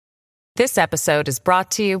This episode is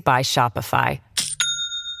brought to you by Shopify.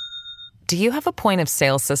 Do you have a point of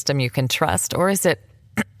sale system you can trust, or is it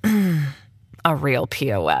a real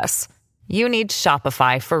POS? You need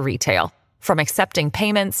Shopify for retail. From accepting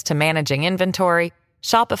payments to managing inventory,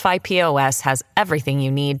 Shopify POS has everything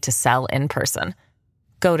you need to sell in person.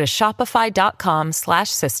 Go to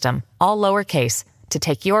shopify.com/system, all lowercase, to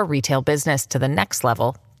take your retail business to the next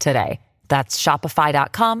level today. That's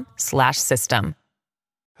shopify.com/system.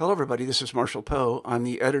 Hello, everybody. This is Marshall Poe. I'm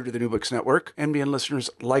the editor of the New Books Network. NBN listeners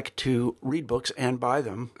like to read books and buy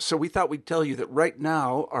them. So we thought we'd tell you that right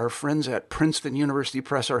now, our friends at Princeton University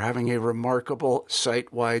Press are having a remarkable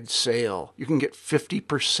site-wide sale. You can get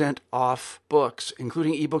 50% off books,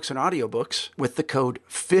 including ebooks and audiobooks, with the code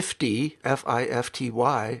 50,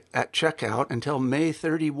 F-I-F-T-Y, at checkout until May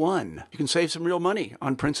 31. You can save some real money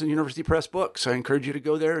on Princeton University Press books. I encourage you to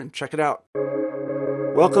go there and check it out.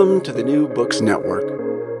 Welcome to the New Books Network.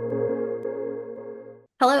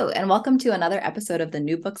 Hello, and welcome to another episode of the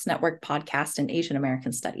New Books Network podcast in Asian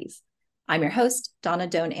American Studies. I'm your host, Donna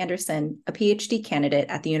Doan Anderson, a PhD candidate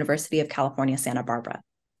at the University of California, Santa Barbara.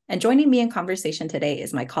 And joining me in conversation today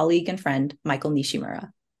is my colleague and friend, Michael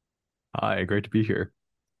Nishimura. Hi, great to be here.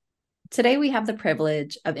 Today, we have the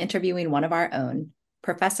privilege of interviewing one of our own,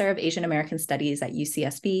 Professor of Asian American Studies at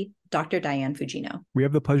UCSB, Dr. Diane Fujino. We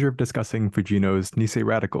have the pleasure of discussing Fujino's Nisei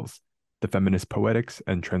Radicals, the Feminist Poetics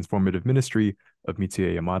and Transformative Ministry of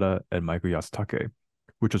Mitsuye Yamada and Michael Yasutake,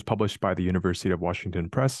 which was published by the University of Washington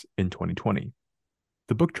Press in 2020.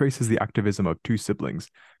 The book traces the activism of two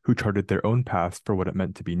siblings who charted their own paths for what it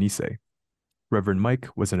meant to be Nisei. Reverend Mike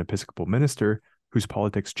was an Episcopal minister whose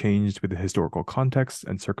politics changed with the historical context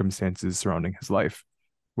and circumstances surrounding his life,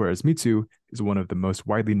 whereas Mitsuye is one of the most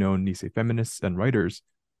widely known Nisei feminists and writers,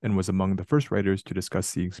 and was among the first writers to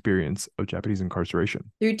discuss the experience of Japanese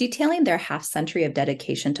incarceration. Through detailing their half-century of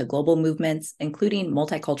dedication to global movements, including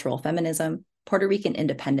multicultural feminism, Puerto Rican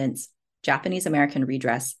independence, Japanese American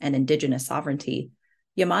redress, and indigenous sovereignty,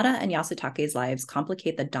 Yamada and Yasutake's lives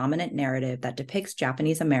complicate the dominant narrative that depicts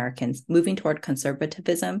Japanese Americans moving toward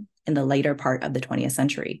conservatism in the later part of the 20th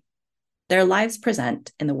century. Their lives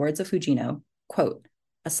present, in the words of Fujino, quote,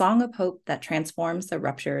 a song of hope that transforms the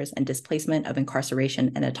ruptures and displacement of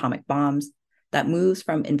incarceration and atomic bombs, that moves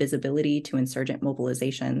from invisibility to insurgent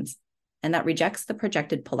mobilizations, and that rejects the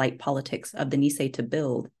projected polite politics of the Nisei to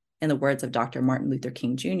build, in the words of Dr. Martin Luther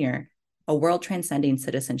King Jr., a world-transcending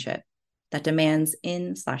citizenship that demands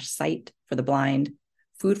in/sight for the blind,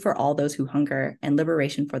 food for all those who hunger, and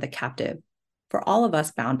liberation for the captive, for all of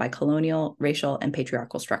us bound by colonial, racial, and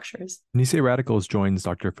patriarchal structures. Nisei Radicals joins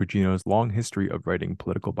Dr. Fujino's long history of writing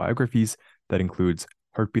political biographies that includes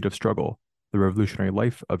Heartbeat of Struggle, The Revolutionary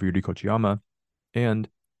Life of Yuri Kochiyama, and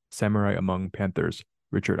Samurai Among Panthers,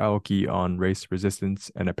 Richard Aoki on Race, Resistance,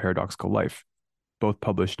 and a Paradoxical Life, both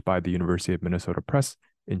published by the University of Minnesota Press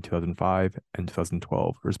in 2005 and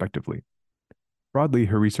 2012, respectively. Broadly,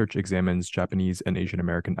 her research examines Japanese and Asian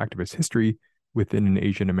American activist history within an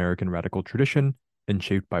Asian American radical tradition and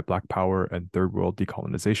shaped by Black power and Third World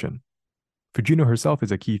decolonization. Fujino herself is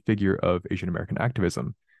a key figure of Asian American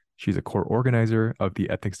activism. She's a core organizer of the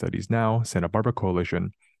Ethnic Studies Now Santa Barbara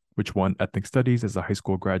Coalition, which won Ethnic Studies as a high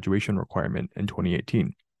school graduation requirement in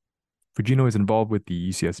 2018. Fujino is involved with the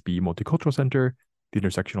UCSB Multicultural Center, the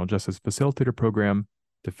Intersectional Justice Facilitator Program,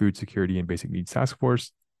 the Food Security and Basic Needs Task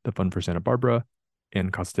Force, the Fund for Santa Barbara,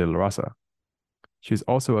 and Casa de la Raza. She is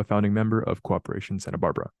also a founding member of Cooperation Santa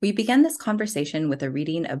Barbara. We began this conversation with a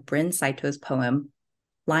reading of Bryn Saito's poem,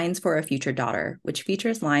 Lines for a Future Daughter, which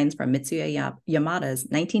features lines from Mitsuye Yamada's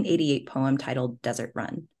 1988 poem titled Desert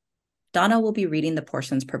Run. Donna will be reading the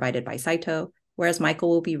portions provided by Saito, whereas Michael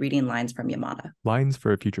will be reading lines from Yamada. Lines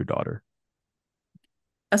for a Future Daughter.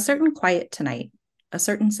 A certain quiet tonight, a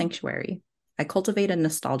certain sanctuary. I cultivate a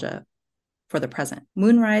nostalgia for the present.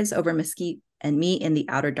 Moonrise over Mesquite, and me in the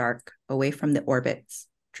outer dark, away from the orbits,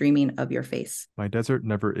 dreaming of your face. My desert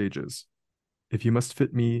never ages. If you must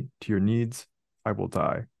fit me to your needs, I will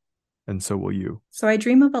die, and so will you. So I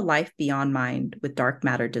dream of a life beyond mind with dark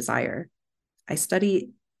matter desire. I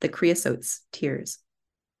study the creosote's tears.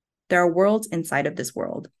 There are worlds inside of this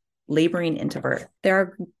world, laboring into birth. There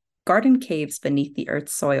are garden caves beneath the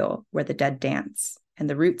earth's soil where the dead dance, and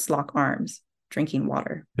the roots lock arms, drinking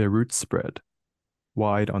water. Their roots spread,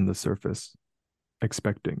 wide on the surface,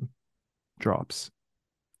 expecting drops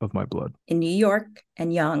of my blood. In New York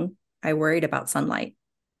and young, I worried about sunlight.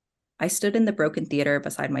 I stood in the broken theater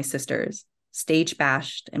beside my sisters, stage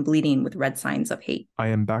bashed and bleeding with red signs of hate. I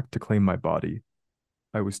am back to claim my body.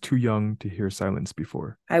 I was too young to hear silence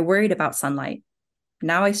before. I worried about sunlight.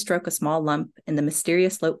 Now I stroke a small lump in the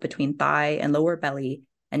mysterious slope between thigh and lower belly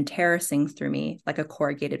and terror sings through me like a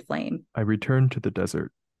corrugated flame. I return to the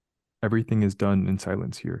desert. Everything is done in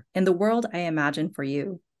silence here. In the world I imagine for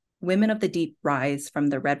you, women of the deep rise from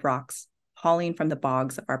the red rocks, hauling from the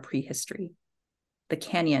bogs of our prehistory. The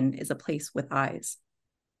canyon is a place with eyes.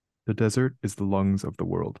 The desert is the lungs of the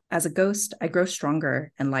world. As a ghost, I grow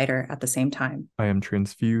stronger and lighter at the same time. I am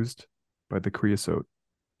transfused by the creosote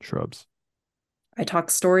shrubs. I talk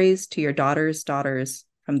stories to your daughters' daughters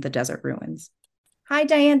from the desert ruins. Hi,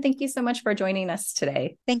 Diane. Thank you so much for joining us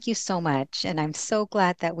today. Thank you so much. And I'm so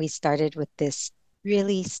glad that we started with this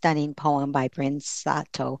really stunning poem by Bryn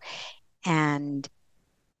Sato. And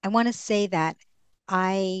I want to say that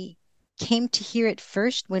I came to hear it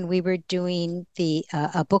first when we were doing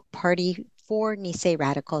a book party for Nisei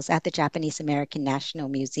radicals at the Japanese American National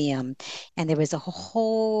Museum. And there was a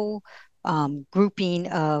whole grouping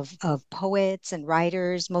of poets and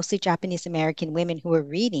writers, mostly Japanese American women who were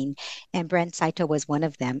reading, and Brent Saito was one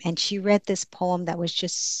of them. And she read this poem that was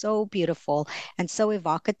just so beautiful and so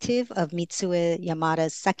evocative of Mitsuye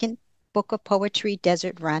Yamada's second book of poetry,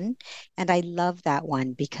 Desert Run. And I love that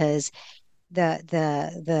one because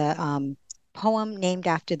the poem named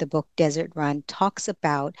after the book Desert Run talks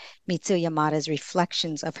about Mitsuye Yamada's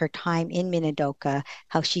reflections of her time in Minidoka,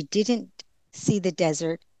 how she didn't see the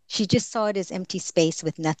desert. She just saw it as empty space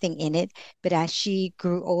with nothing in it. But as she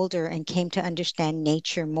grew older and came to understand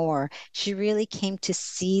nature more, she really came to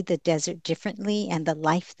see the desert differently and the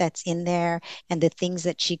life that's in there and the things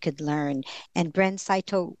that she could learn. And Bren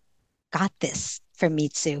Saito got this from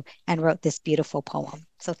Mitsu and wrote this beautiful poem.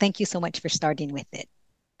 So thank you so much for starting with it.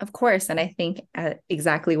 Of course. And I think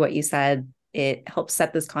exactly what you said, it helps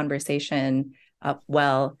set this conversation up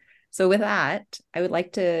well. So with that, I would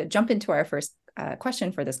like to jump into our first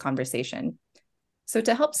question for this conversation. So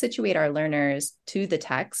to help situate our learners to the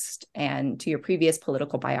text and to your previous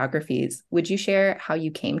political biographies, would you share how you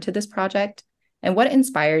came to this project and what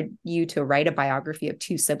inspired you to write a biography of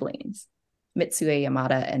two siblings, Mitsuye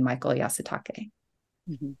Yamada and Michael Yasutake?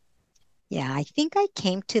 Mm-hmm. Yeah, I think I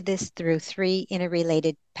came to this through three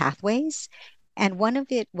interrelated pathways. And one of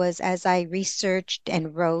it was as I researched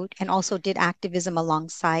and wrote and also did activism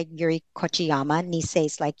alongside Yuri Kochiyama,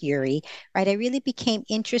 Nisei's like Yuri, right? I really became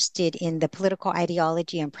interested in the political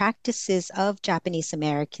ideology and practices of Japanese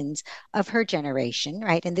Americans of her generation,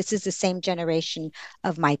 right? And this is the same generation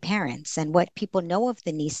of my parents. And what people know of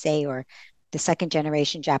the Nisei or the second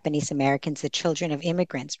generation Japanese Americans, the children of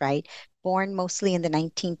immigrants, right? Born mostly in the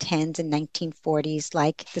 1910s and 1940s,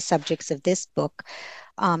 like the subjects of this book.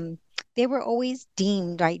 They were always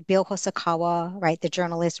deemed, right? Bill Hosokawa, right? The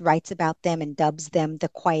journalist writes about them and dubs them the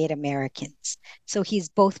quiet Americans. So he's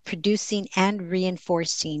both producing and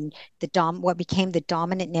reinforcing what became the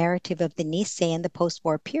dominant narrative of the Nisei in the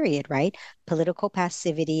post-war period, right? Political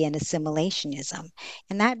passivity and assimilationism.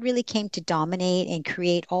 And that really came to dominate and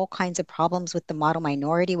create all kinds of problems with the model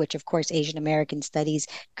minority, which of course Asian American studies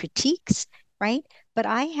critiques, right? But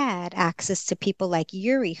I had access to people like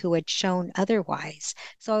Yuri who had shown otherwise.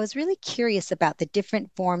 So I was really curious about the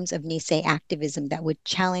different forms of Nisei activism that would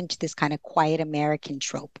challenge this kind of quiet American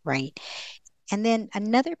trope, right? And then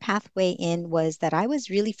another pathway in was that I was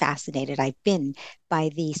really fascinated. I've been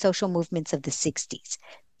by the social movements of the 60s,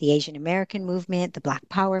 the Asian American movement, the Black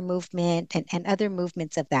Power movement, and other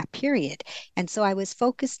movements of that period. And so I was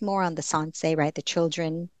focused more on the Sansei, right? The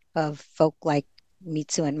children of folk like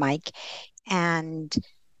Mitsu and Mike, and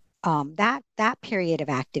that period of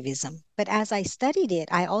activism. But as I studied it,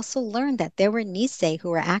 I also learned that there were Nisei who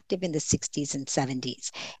were active in the 60s and 70s.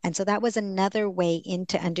 And so that was another way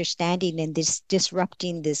into understanding and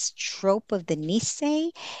disrupting this trope of the Nisei,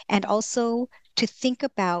 and also to think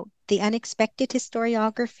about the unexpected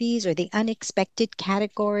historiographies or the unexpected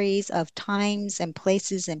categories of times and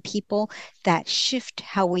places and people that shift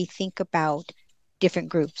how we think about different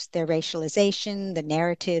groups, their racialization, the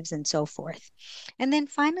narratives, and so forth. And then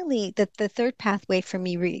finally, the third pathway for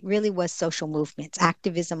me really was social movements,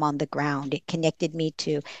 activism on the ground. It connected me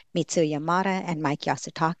to Mitsuye Yamada and Mike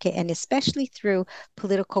Yasutake, and especially through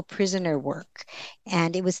political prisoner work.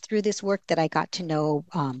 And it was through this work that I got to know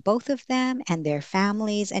both of them and their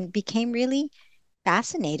families and became really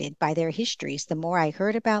fascinated by their histories. The more I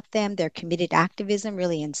heard about them, their committed activism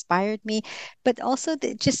really inspired me, but also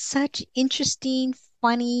just such interesting,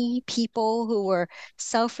 funny people who were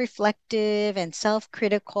self-reflective and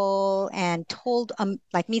self-critical and told,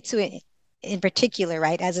 like Mitsu in particular,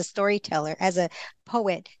 right, as a storyteller, as a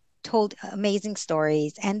poet, told amazing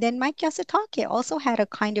stories. And then Mike Yasutake also had a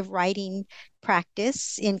kind of writing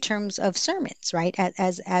practice in terms of sermons, right,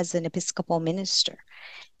 as an Episcopal minister.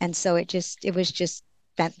 And so it was just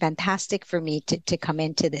fantastic for me to come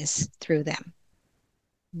into this through them.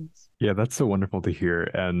 Yeah, that's so wonderful to hear.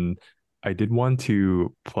 And I did want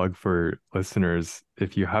to plug for listeners,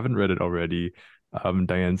 if you haven't read it already,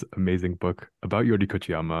 Diane's amazing book about Yuri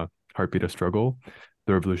Kochiyama, Heartbeat of Struggle,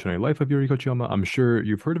 The Revolutionary Life of Yuri Kochiyama. I'm sure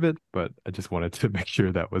you've heard of it, but I just wanted to make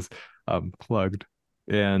sure that was plugged.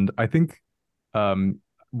 And I think um,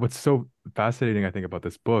 what's so fascinating, I think, about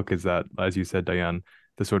this book is that, as you said, Diane,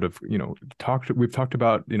 the sort of, we've talked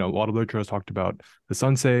about, a lot of literature has talked about the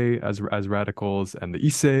Sansei as radicals and the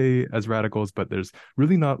Issei as radicals, but there's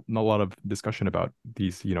really not a lot of discussion about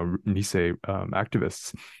these, Nisei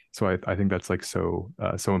activists. So I think that's like so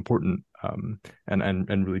important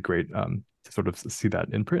and really great to sort of see that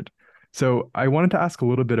in print. So I wanted to ask a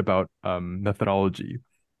little bit about methodology.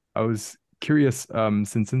 I was curious,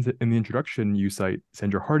 since in the introduction you cite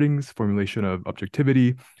Sandra Harding's formulation of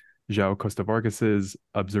objectivity, João Costa Vargas's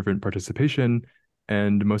observant participation,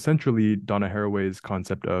 and most centrally, Donna Haraway's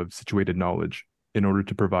concept of situated knowledge in order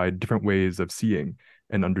to provide different ways of seeing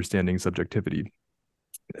and understanding subjectivity.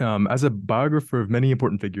 As a biographer of many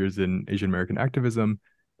important figures in Asian American activism,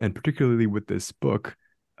 and particularly with this book,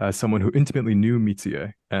 as someone who intimately knew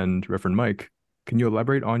Mitsuye and Reverend Mike, can you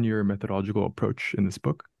elaborate on your methodological approach in this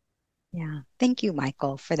book? Yeah, thank you,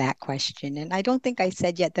 Michael, for that question. And I don't think I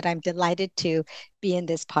said yet that I'm delighted to be in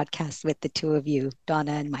this podcast with the two of you,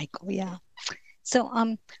 Donna and Michael. Yeah. So,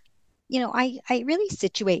 I really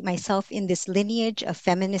situate myself in this lineage of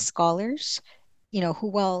feminist scholars, who,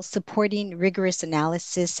 while supporting rigorous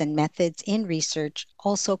analysis and methods in research,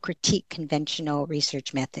 also critique conventional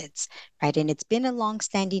research methods, right? And it's been a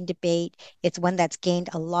long-standing debate. It's one that's gained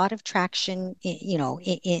a lot of traction,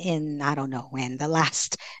 in I don't know when, the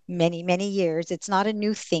last many, many years. It's not a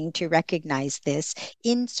new thing to recognize this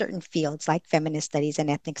in certain fields like feminist studies and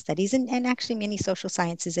ethnic studies, and actually many social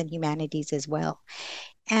sciences and humanities as well.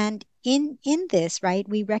 And in this, right,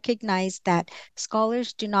 we recognize that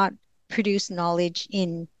scholars do not produce knowledge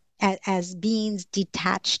as beings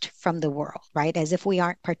detached from the world, right? As if we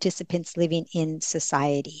aren't participants living in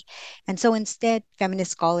society. And so instead,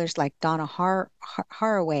 feminist scholars like Donna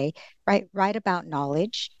Haraway, right, write about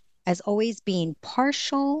knowledge as always being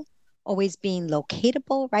partial, always being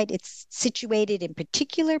locatable, right? It's situated in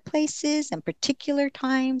particular places and particular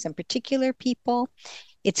times and particular people.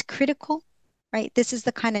 It's critical, right? This is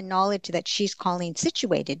the kind of knowledge that she's calling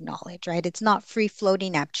situated knowledge, right? It's not free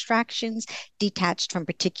floating abstractions detached from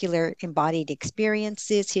particular embodied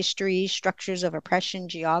experiences, histories, structures of oppression,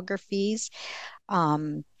 geographies.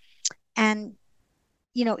 Um, and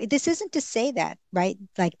this isn't to say that, right?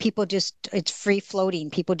 Like people just, it's free floating.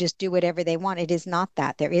 People just do whatever they want. It is not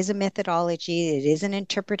that. There is a methodology. It is an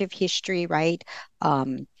interpretive history, right?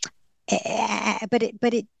 Um, but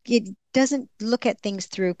it doesn't look at things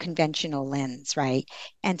through conventional lens, right?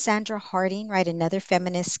 And Sandra Harding, right, another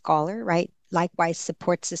feminist scholar, right, likewise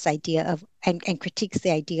supports this idea of and critiques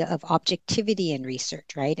the idea of objectivity in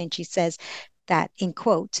research, right? And she says that, in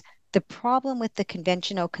quotes, the problem with the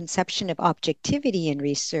conventional conception of objectivity in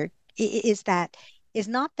research is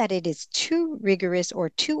not that it is too rigorous or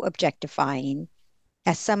too objectifying,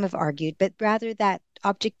 as some have argued, but rather that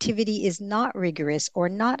objectivity is not rigorous or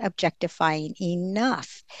not objectifying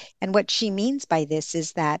enough. And what she means by this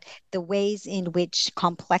is that the ways in which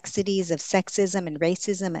complexities of sexism and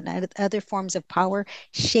racism and other forms of power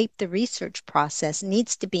shape the research process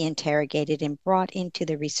needs to be interrogated and brought into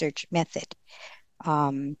the research method.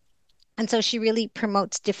 And so she really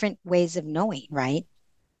promotes different ways of knowing, right?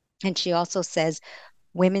 And she also says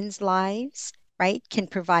women's lives, right, can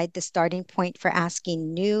provide the starting point for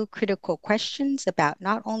asking new critical questions about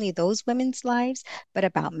not only those women's lives, but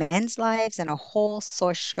about men's lives and a whole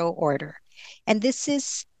social order. And this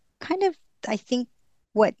is kind of, I think,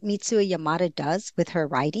 what Mitsuye Yamada does with her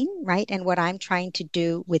writing, right? And what I'm trying to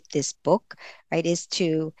do with this book, right, is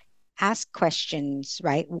to ask questions,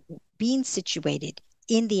 right, being situated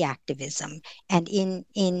in the activism and in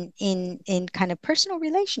kind of personal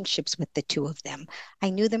relationships with the two of them. I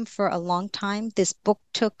knew them for a long time. This book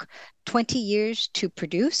took 20 years to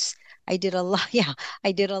produce. I did a lot, yeah,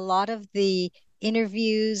 I did a lot of the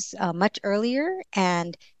interviews much earlier.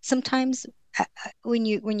 And sometimes when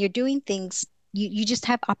you're doing things, you just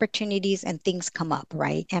have opportunities and things come up,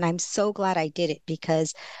 right? And I'm so glad I did it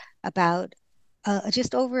because about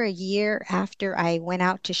just over a year after I went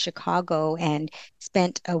out to Chicago and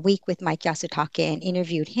spent a week with Mike Yasutake and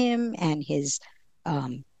interviewed him and his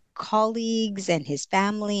colleagues and his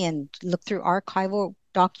family and looked through archival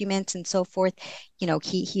documents and so forth,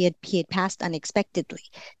 he had passed unexpectedly.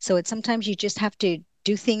 So it's sometimes you just have to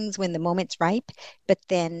do things when the moment's ripe, but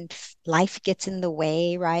then life gets in the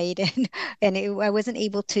way, right? I wasn't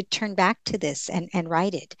able to turn back to this and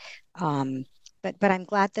write it. but I'm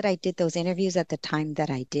glad that I did those interviews at the time that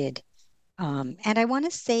I did. And I want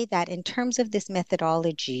to say that in terms of this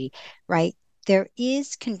methodology, right, there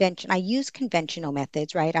is convention. I use conventional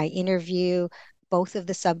methods, right? I interview both of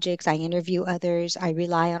the subjects. I interview others. I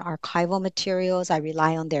rely on archival materials. I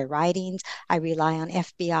rely on their writings. I rely on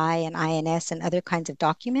FBI and INS and other kinds of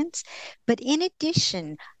documents. But in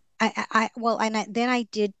addition, then I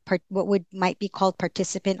did what might be called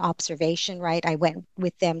participant observation, right? I went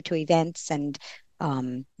with them to events and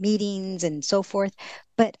meetings and so forth.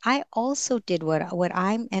 But I also did what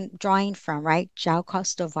I'm drawing from, right? João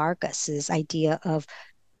Costa Vargas's idea of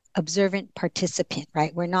observant participant,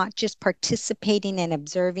 right? We're not just participating and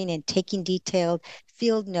observing and taking detailed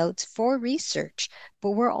field notes for research,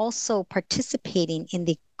 but we're also participating in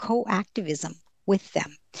the co-activism with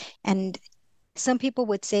them. And some people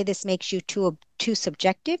would say this makes you too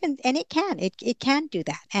subjective, and it can do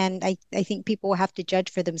that. And I think people will have to judge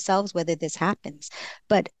for themselves whether this happens.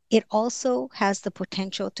 But it also has the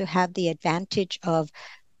potential to have the advantage of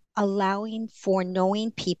allowing for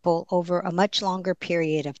knowing people over a much longer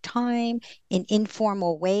period of time in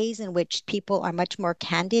informal ways in which people are much more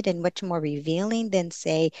candid and much more revealing than,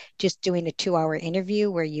 say, just doing a 2-hour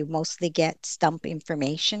interview where you mostly get stump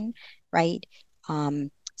information, right?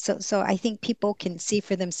 So I think people can see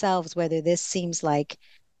for themselves whether this seems like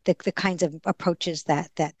the kinds of approaches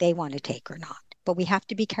that they want to take or not. But we have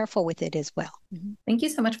to be careful with it as well. Mm-hmm. Thank you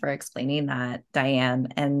so much for explaining that, Diane.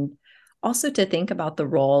 And also to think about the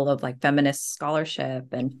role of like feminist scholarship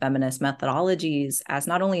and feminist methodologies as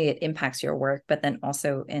not only it impacts your work, but then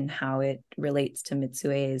also in how it relates to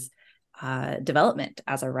Mitsuye's development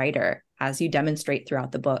as a writer, as you demonstrate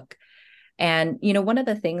throughout the book. And, one of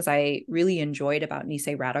the things I really enjoyed about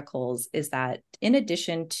Nisei Radicals is that in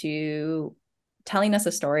addition to telling us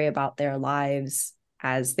a story about their lives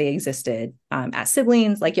as they existed as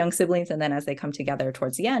siblings, like young siblings, and then as they come together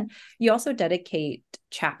towards the end, you also dedicate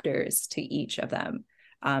chapters to each of them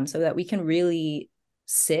so that we can really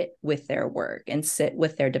sit with their work and sit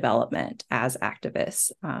with their development as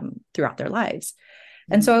activists throughout their lives.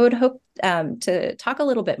 Mm-hmm. And so I would hope to talk a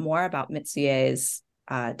little bit more about Mitsuye's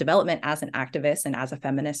development as an activist and as a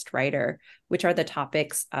feminist writer, which are the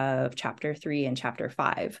topics of chapter 3 and chapter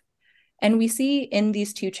 5. And we see in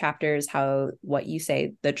these two chapters how what you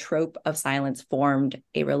say, the trope of silence formed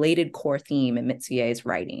a related core theme in Mitsuye's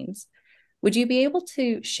writings. Would you be able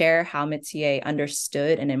to share how Mitsuye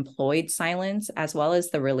understood and employed silence, as well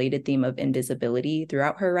as the related theme of invisibility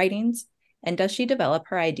throughout her writings? And does she develop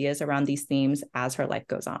her ideas around these themes as her life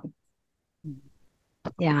goes on?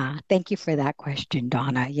 Yeah, thank you for that question,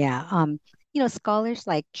 Donna. Yeah, scholars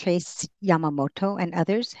like Trace Yamamoto and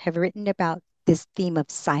others have written about this theme of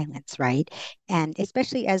silence, right? And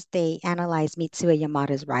especially as they analyze Mitsuye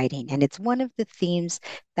Yamada's writing. And it's one of the themes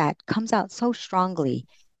that comes out so strongly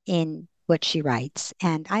in what she writes.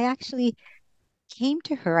 And I actually came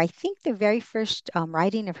to her, I think the very first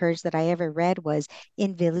writing of hers that I ever read was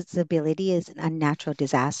Invisibility is an Unnatural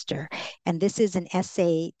Disaster. And this is an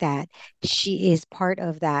essay that she is part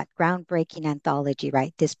of that groundbreaking anthology,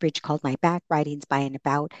 right? This Bridge Called My Back, Writings by and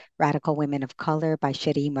About Radical Women of Color by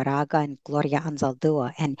Sheri Moraga and Gloria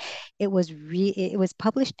Anzaldúa. And it was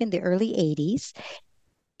published in the early 80s.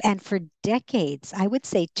 And for decades, I would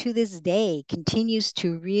say to this day, continues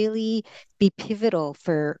to really be pivotal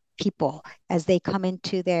for people as they come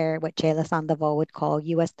into their, what Jayla Sandoval would call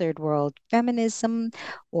US third world feminism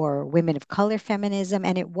or women of color feminism.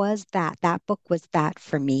 And it was that book was that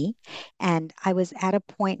for me. And I was at a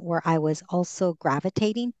point where I was also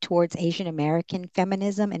gravitating towards Asian American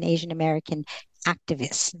feminism and Asian American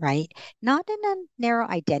activists, right? Not in a narrow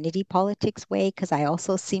identity politics way, because I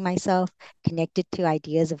also see myself connected to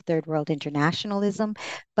ideas of third world internationalism,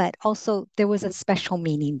 but also there was a special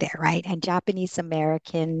meaning there, right? And Japanese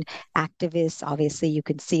American activists, obviously, you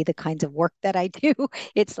can see the kinds of work that I do.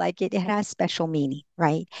 It's like it has special meaning,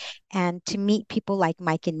 right? And to meet people like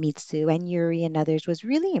Mike and Mitsu and Yuri and others was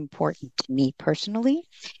really important to me personally.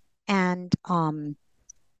 And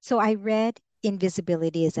so I read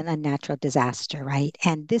Invisibility is an Unnatural Disaster, right?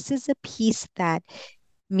 And this is a piece that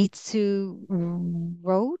Mitsu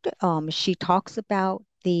wrote. She talks about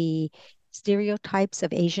the stereotypes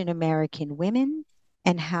of Asian American women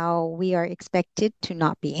and how we are expected to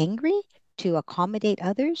not be angry, to accommodate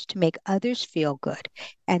others, to make others feel good.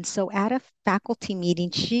 And so at a faculty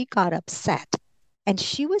meeting, she got upset. And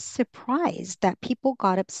she was surprised that people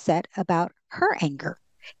got upset about her anger.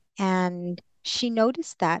 And she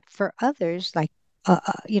noticed that for others, like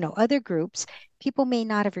other groups, people may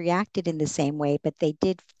not have reacted in the same way, but they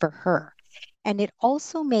did for her. And it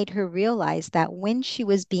also made her realize that when she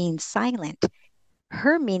was being silent,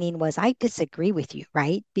 her meaning was, I disagree with you,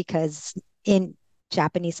 right? Because in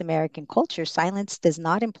Japanese American culture, silence does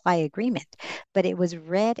not imply agreement, but it was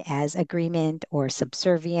read as agreement or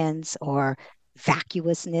subservience or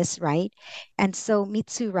vacuousness, right? And so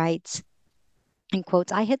Mitsu writes, in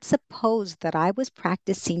quotes, I had supposed that I was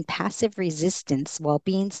practicing passive resistance while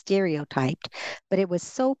being stereotyped, but it was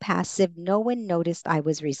so passive no one noticed I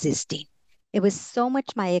was resisting. It was so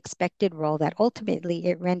much my expected role that ultimately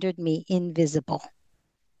it rendered me invisible.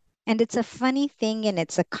 And it's a funny thing and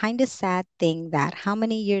it's a kind of sad thing that how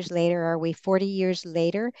many years later are we, 40 years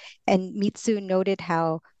later? And Mitsu noted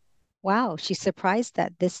how, wow, she's surprised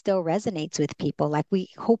that this still resonates with people. Like we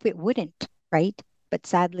hope it wouldn't, right? But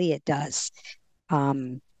sadly it does.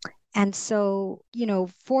 Um, and so,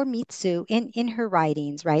 for Mitsu in her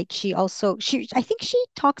writings, right, she I think she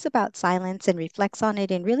talks about silence and reflects on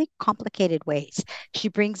it in really complicated ways. She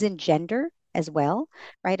brings in gender as well,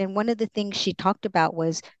 right? And one of the things she talked about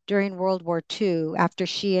was during World War II, after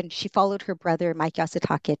she followed her brother Mike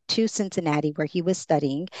Yasutake to Cincinnati, where he was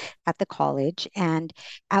studying at the college. And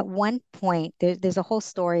at one point, there's a whole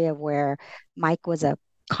story of where Mike was a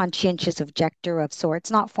conscientious objector of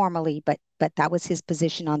sorts, not formally, but that was his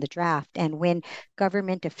position on the draft. And when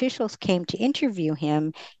government officials came to interview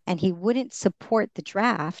him and he wouldn't support the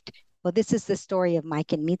draft, well, this is the story of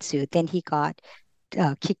Mike and Mitsu. Then he got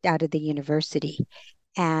kicked out of the university.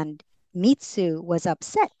 And Mitsu was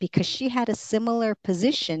upset because she had a similar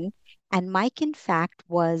position. And Mike, in fact,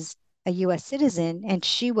 was a US citizen and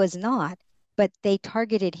she was not, but they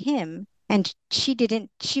targeted him. And she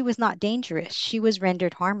was not dangerous. She was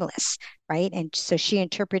rendered harmless, right? And so she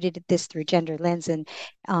interpreted this through gender lens and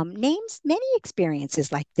names many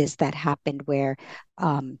experiences like this that happened where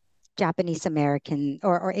Japanese American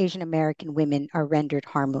or Asian American women are rendered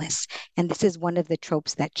harmless. And this is one of the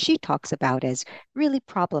tropes that she talks about as really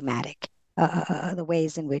problematic. The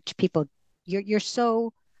ways in which people you're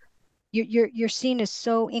so you're seen as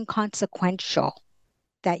so inconsequential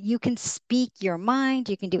that you can speak your mind,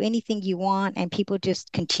 you can do anything you want, and people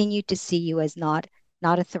just continue to see you as not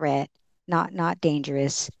a threat, not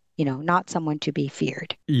dangerous, not someone to be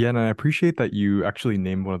feared. Yeah, and I appreciate that you actually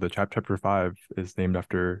named one of the chapter 5 is named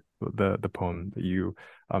after the poem that you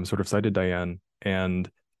sort of cited, Diane. And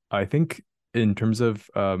I think in terms of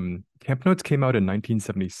Camp Notes came out in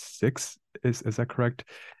 1976, is that correct?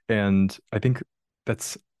 And I think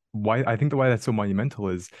that's why that's so monumental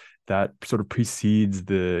is that sort of precedes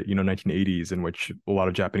the 1980s in which a lot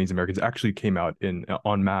of Japanese Americans actually came out in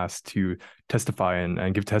en masse to testify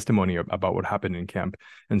and give testimony about what happened in camp.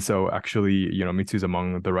 And so actually, Mitsu's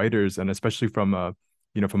among the writers, and especially from a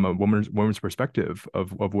woman's perspective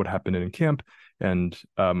of what happened in camp. And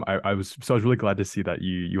I was really glad to see that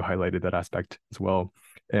you highlighted that aspect as well.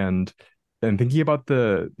 And thinking about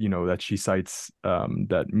that she cites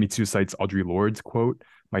that Mitsu cites Audre Lorde's quote,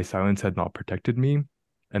 "My silence had not protected me."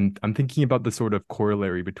 And I'm thinking about the sort of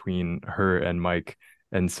corollary between her and Mike.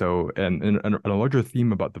 And so, and a larger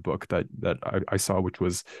theme about the book that I saw, which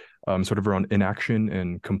was sort of around inaction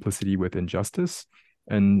and complicity with injustice.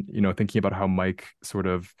 And, thinking about how Mike sort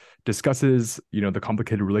of discusses, the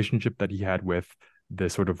complicated relationship that he had with the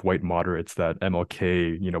sort of white moderates that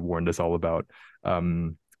MLK, warned us all about.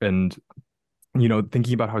 And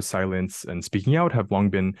thinking about how silence and speaking out have long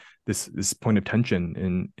been this point of tension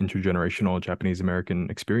in intergenerational Japanese American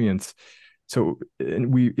experience. So, and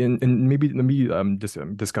maybe let me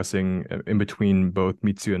discussing in between both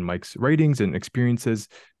Mitsu and Mike's writings and experiences.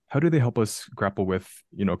 How do they help us grapple with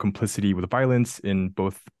complicity with violence in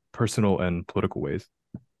both personal and political ways?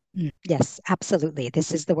 Yes, absolutely.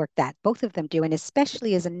 This is the work that both of them do, and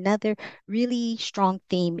especially is another really strong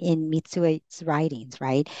theme in Mitsue's writings,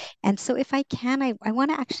 right? And so, if I can, I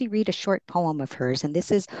want to actually read a short poem of hers, and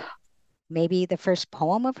this is maybe the first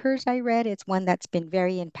poem of hers I read. It's one that's been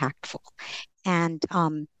very impactful, and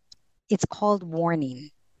it's called Warning.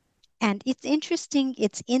 And it's interesting,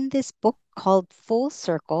 it's in this book called Full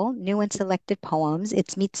Circle, New and Selected Poems.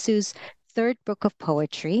 It's Mitsu's third book of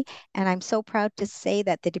poetry. And I'm so proud to say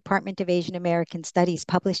that the Department of Asian American Studies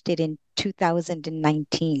published it in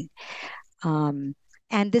 2019. And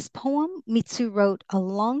this poem Mitsu wrote a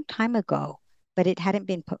long time ago, but it hadn't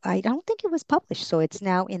been, I don't think it was published. So it's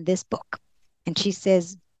now in this book. And she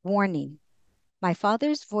says, Warning. My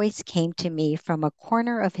father's voice came to me from a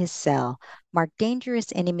corner of his cell, marked dangerous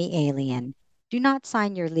enemy alien. Do not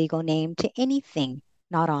sign your legal name to anything,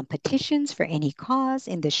 not on petitions for any cause,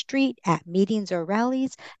 in the street, at meetings or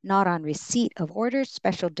rallies, not on receipt of orders,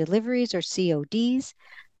 special deliveries, or CODs.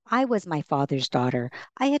 I was my father's daughter.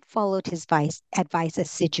 I had followed his advice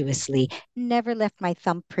assiduously, never left my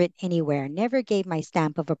thumbprint anywhere, never gave my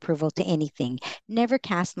stamp of approval to anything, never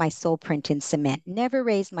cast my soul print in cement, never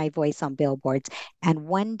raised my voice on billboards, and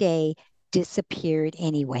one day disappeared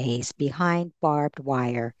anyways behind barbed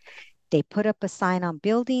wire. They put up a sign on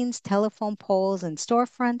buildings, telephone poles, and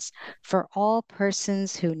storefronts for all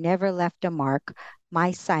persons who never left a mark.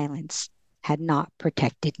 My silence had not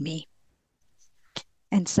protected me.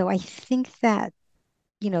 And so I think that,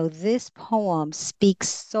 this poem speaks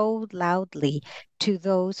so loudly to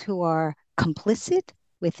those who are complicit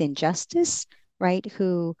with injustice, right?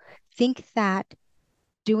 Who think that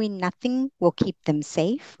doing nothing will keep them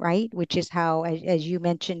safe, right? Which is how, as you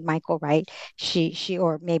mentioned, Michael, right? She,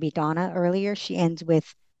 or maybe Donna earlier, she ends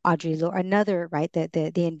with Audre Lorde, another, right?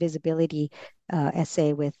 The invisibility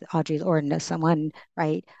essay with Audre Lorde, or someone,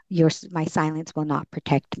 right? My silence will not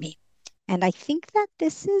protect me. And I think that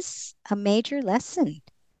this is a major lesson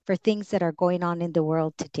for things that are going on in the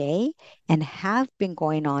world today and have been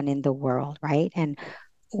going on in the world, right? And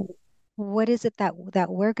what is it that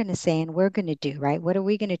we're going to say and we're going to do, right? What are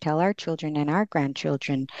we going to tell our children and our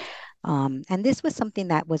grandchildren? And this was something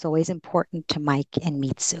that was always important to Mike and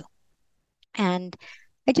Mitsu. And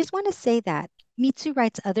I just want to say that Mitsu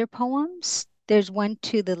writes other poems. There's one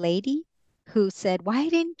to the lady who said, "Why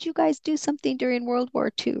didn't you guys do something during World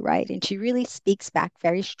War II?" Right? And she really speaks back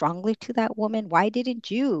very strongly to that woman. Why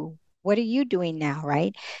didn't you? What are you doing now?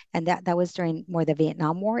 Right? And that was during more the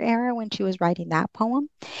Vietnam War era when she was writing that poem.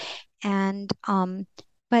 And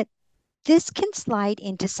but this can slide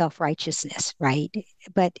into self-righteousness, right?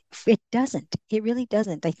 But it doesn't. It really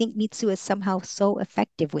doesn't. I think Mitsu is somehow so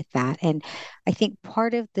effective with that. And I think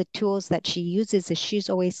part of the tools that she uses is she's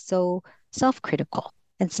always so self-critical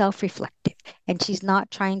and self-reflective. And she's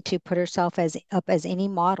not trying to put herself up as any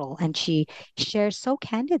model. And she shares so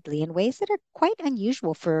candidly in ways that are quite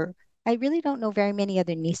unusual for, I really don't know very many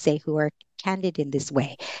other Nisei who are candid in this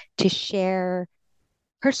way, to share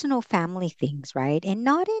personal family things, right? And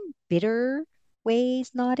not in bitter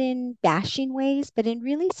ways, not in bashing ways, but in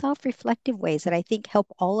really self reflective ways that I think help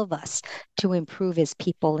all of us to improve as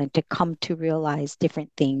people and to come to realize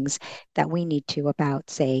different things that we need to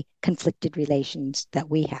about, say, conflicted relations that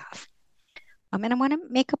we have. And I want to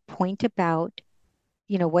make a point about,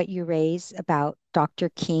 what you raise about Dr.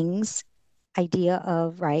 King's idea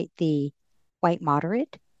of, right, the white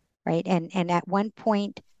moderate, right? And at one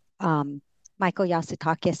point, Michael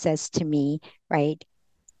Yasutake says to me, right,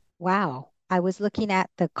 wow, I was looking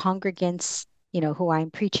at the congregants, who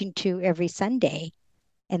I'm preaching to every Sunday.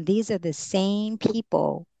 And these are the same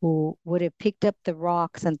people who would have picked up the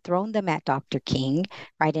rocks and thrown them at Dr. King,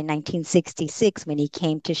 right, in 1966 when he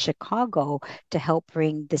came to Chicago to help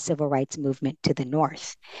bring the civil rights movement to the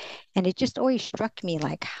North. And it just always struck me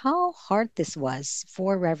like how hard this was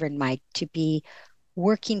for Reverend Mike to be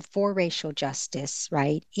working for racial justice,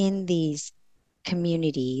 right, in these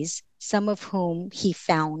communities, some of whom he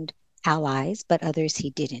found allies, but others he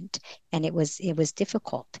didn't. And it was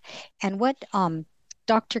difficult. And what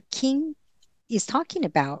Dr. King is talking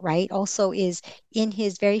about, right, also is in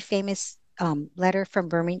his very famous letter from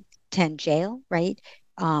Birmingham jail, right,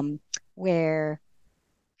 where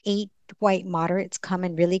 8 white moderates come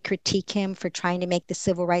and really critique him for trying to make the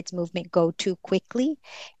civil rights movement go too quickly.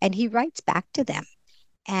 And he writes back to them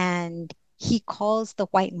and he calls the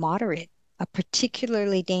white moderate a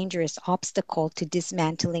particularly dangerous obstacle to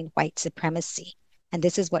dismantling white supremacy. And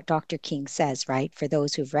this is what Dr. King says, right? For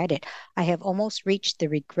those who've read it, I have almost reached the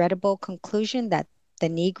regrettable conclusion that the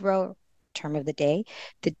Negro, term of the day,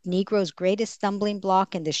 the Negro's greatest stumbling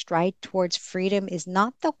block in the stride towards freedom is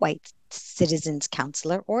not the white citizens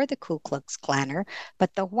counselor or the Ku Klux Klanner,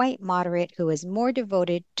 but the white moderate who is more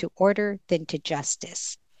devoted to order than to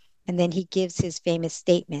justice. And then he gives his famous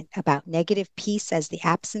statement about negative peace as the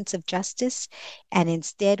absence of justice, and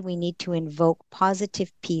instead we need to invoke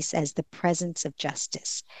positive peace as the presence of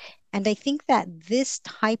justice. And I think that this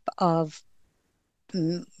type of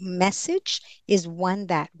message is one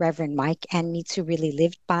that Reverend Mike and Mitsu really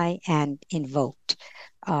lived by and invoked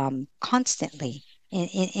constantly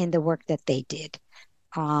in the work that they did.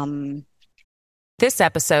 This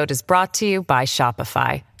episode is brought to you by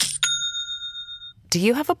Shopify. Do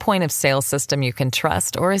you have a point of sale system you can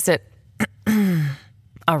trust, or is it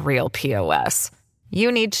a real POS?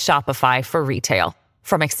 You need Shopify for retail.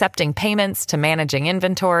 From accepting payments to managing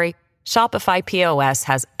inventory, Shopify POS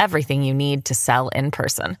has everything you need to sell in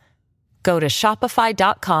person. Go to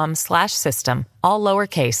shopify.com/system, all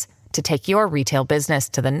lowercase, to take your retail business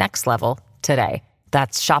to the next level today.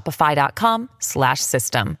 That's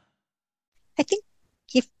shopify.com/system. I think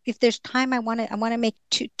if if there's time, I want to make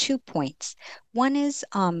two points. One is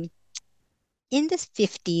in the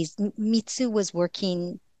 50s, Mitsu was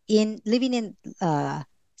living in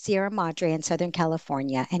Sierra Madre in Southern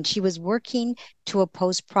California, and she was working to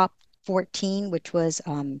oppose Prop 14, which was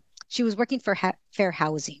she was working for fair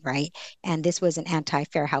housing, right? And this was an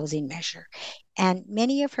anti-fair housing measure. And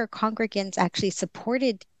many of her congregants actually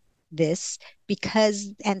supported this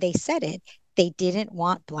because, and they said it, they didn't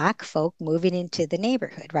want Black folk moving into the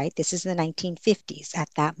neighborhood, right? This is the 1950s at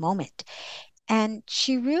that moment. And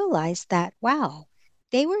she realized that, wow,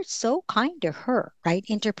 they were so kind to her, right,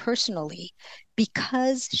 interpersonally,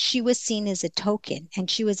 because she was seen as a token and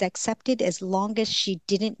she was accepted as long as she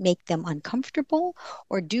didn't make them uncomfortable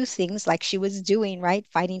or do things like she was doing, right,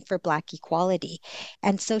 fighting for Black equality.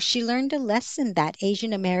 And so she learned a lesson that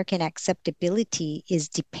Asian American acceptability is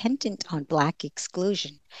dependent on Black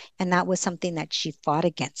exclusion. And that was something that she fought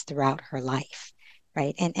against throughout her life.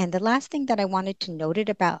 Right. And the last thing that I wanted to note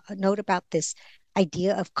about this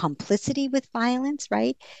idea of complicity with violence,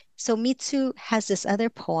 right? So Mitsu has this other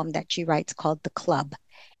poem that she writes called The Club.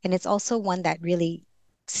 And it's also one that really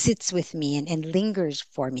sits with me and lingers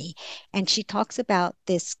for me. And she talks about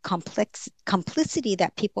this complex complicity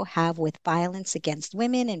that people have with violence against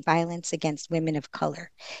women and violence against women of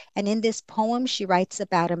color. And in this poem, she writes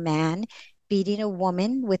about a man beating a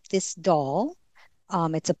woman with this doll.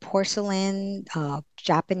 It's a porcelain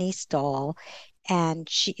Japanese doll, and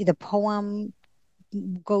the poem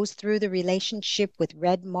goes through the relationship with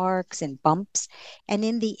red marks and bumps, and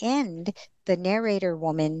in the end, the narrator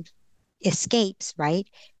woman escapes, right?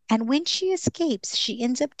 And when she escapes, she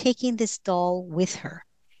ends up taking this doll with her.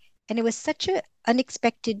 And it was such a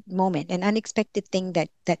unexpected moment, an unexpected thing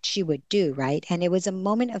that she would do, right? And it was a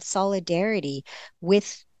moment of solidarity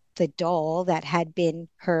with the doll that had been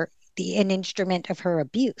an instrument of her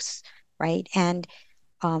abuse, right? And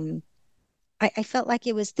um, I felt like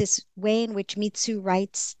it was this way in which Mitsu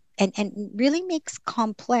writes and really makes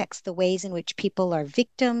complex the ways in which people are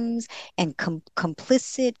victims and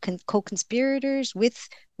complicit, co-conspirators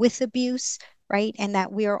with abuse, right? And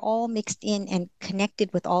that we are all mixed in and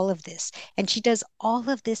connected with all of this. And she does all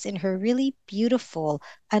of this in her really beautiful,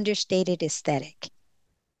 understated aesthetic.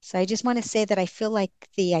 So I just want to say that I feel like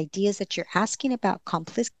the ideas that you're asking about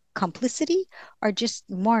complicity are just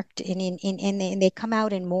marked and they come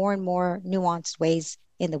out in more and more nuanced ways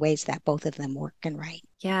in the ways that both of them work and write.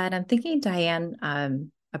 Yeah, and I'm thinking, Diane,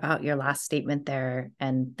 about your last statement there.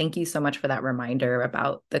 And thank you so much for that reminder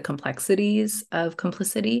about the complexities of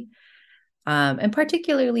complicity. And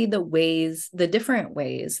particularly the different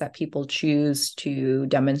ways that people choose to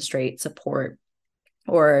demonstrate support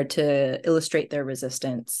or to illustrate their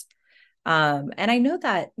resistance. And I know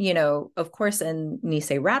that, of course, in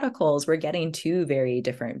Nisei Radicals, we're getting two very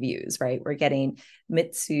different views, right? We're getting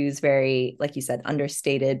Mitsu's very, like you said,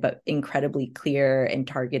 understated, but incredibly clear and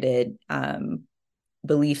targeted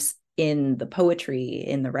beliefs in the poetry,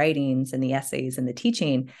 in the writings, in the essays, in the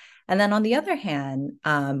teaching. And then on the other hand,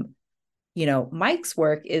 Mike's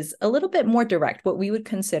work is a little bit more direct, what we would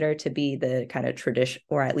consider to be the kind of tradition,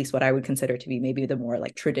 or at least what I would consider to be maybe the more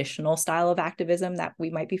like traditional style of activism that we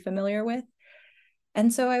might be familiar with.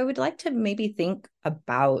 And so I would like to maybe think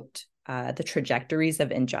about the trajectories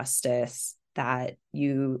of injustice that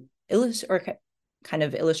you kind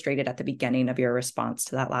of illustrated at the beginning of your response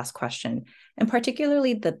to that last question, and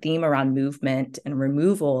particularly the theme around movement and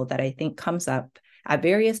removal that I think comes up at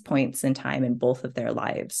various points in time in both of their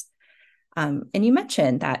lives. And you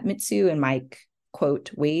mentioned that Mitsu and Mike,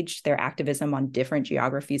 quote, waged their activism on different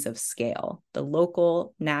geographies of scale, the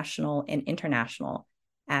local, national, and international,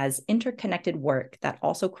 as interconnected work that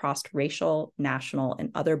also crossed racial, national,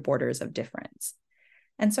 and other borders of difference.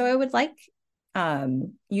 And so I would like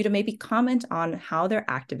you to maybe comment on how their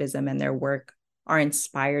activism and their work are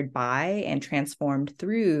inspired by and transformed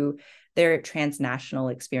through their transnational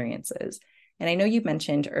experiences. And I know you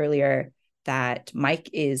mentioned earlier that Mike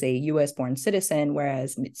is a US-born citizen,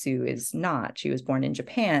 whereas Mitsu is not. She was born in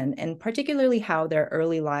Japan, and particularly how their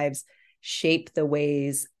early lives shape the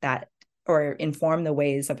ways that, or inform the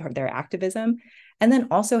ways of their activism, and then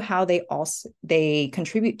also how they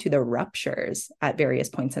contribute to the ruptures at various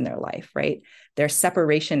points in their life, right? Their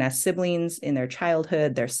separation as siblings in their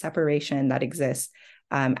childhood, their separation that exists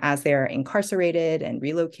as they're incarcerated and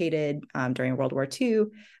relocated during World War II,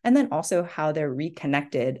 and then also how they're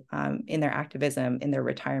reconnected in their activism in their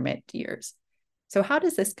retirement years. So how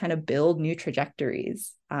does this kind of build new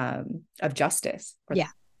trajectories of justice? Yeah.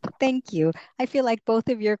 Thank you. I feel like both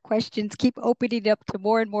of your questions keep opening up to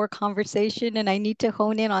more and more conversation, and I need to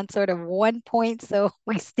hone in on sort of one point so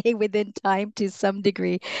we stay within time to some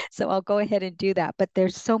degree. So I'll go ahead and do that. But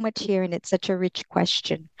there's so much here, and it's such a rich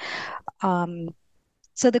question. Um,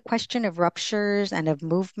 so the question of ruptures and of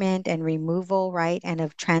movement and removal, right, and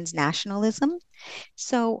of transnationalism.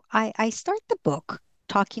 So I start the book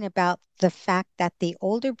talking about the fact that the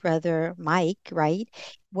older brother, Mike, right,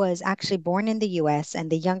 was actually born in the US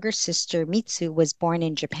and the younger sister, Mitsu, was born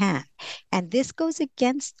in Japan. And this goes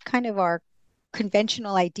against kind of our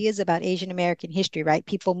conventional ideas about Asian American history, right?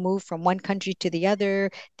 People move from one country to the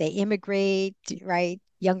other, they immigrate, right?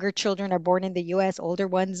 Younger children are born in the US, older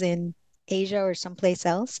ones in Asia or someplace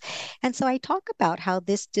else. And so I talk about how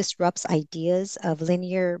this disrupts ideas of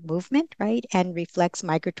linear movement, right? And reflects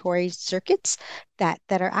migratory circuits that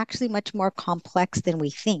are actually much more complex than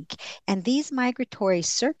we think. And these migratory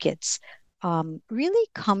circuits really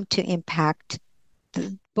come to impact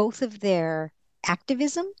both of their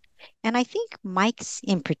activism and I think Mike's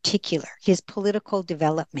in particular, his political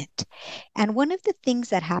development. And one of the things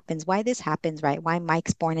that happens, why this happens, right? Why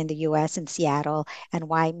Mike's born in the US in Seattle and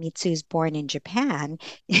why Mitsu's born in Japan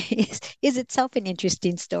is itself an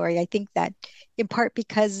interesting story. I think that in part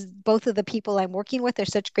because both of the people I'm working with are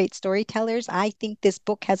such great storytellers, I think this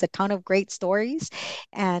book has a ton of great stories.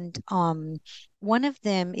 And one of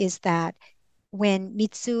them is that when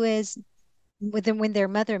Mitsue's when their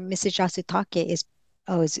mother, Mrs. Yasutake,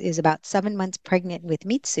 is about 7 months pregnant with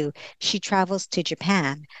Mitsu, she travels to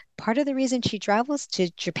Japan. Part of the reason she travels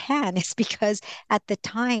to Japan is because at the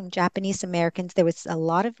time, Japanese Americans, there was a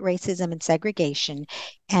lot of racism and segregation,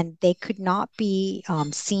 and they could not be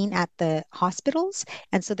seen at the hospitals.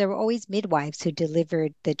 And so there were always midwives who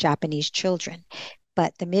delivered the Japanese children.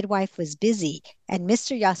 But the midwife was busy, and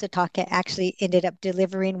Mr. Yasutake actually ended up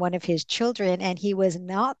delivering one of his children, and he was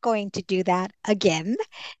not going to do that again.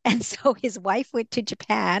 And so his wife went to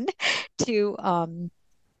Japan to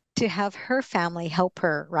to have her family help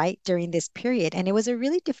her, right, during this period. And it was a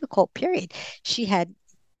really difficult period. She had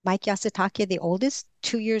Mike Yasutake, the oldest,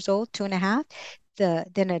 2 years old, two and a half,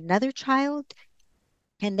 then another child,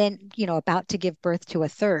 and then about to give birth to a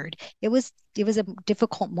third. It was a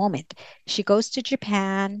difficult moment. She goes to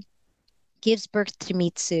Japan, gives birth to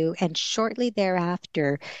Mitsu, and shortly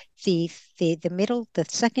thereafter the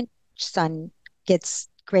second son gets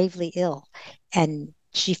gravely ill, and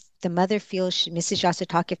the mother feels Mrs.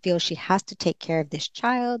 Yasutake feels she has to take care of this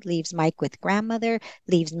child, leaves Mike with grandmother,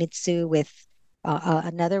 leaves Mitsu with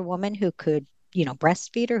another woman who could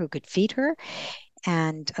breastfeed her, who could feed her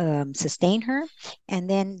and sustain her, and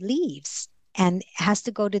then leaves and has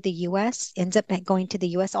to go to the US, ends up going to the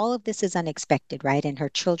US. All of this is unexpected, right? And her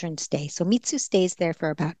children stay. So Mitsu stays there for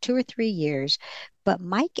about 2 or 3 years, but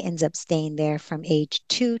Mike ends up staying there from age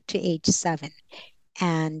 2 to age 7.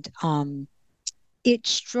 And it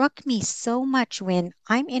struck me so much when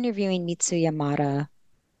I'm interviewing Mitsu Yamada.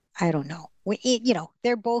 I don't know.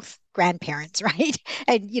 They're both grandparents, right?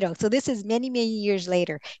 And, so this is many, many years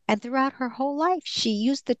later. And throughout her whole life, she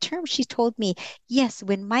used the term, she told me, yes,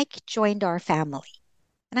 when Mike joined our family.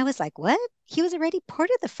 And I was like, what? He was already part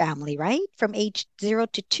of the family, right? From age 0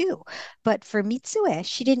 to 2. But for Mitsuye,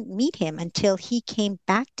 she didn't meet him until he came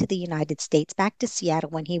back to the United States, back to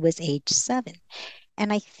Seattle when he was age 7.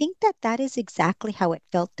 And I think that that is exactly how it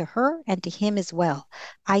felt to her and to him as well.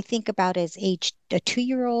 I think about as age a 2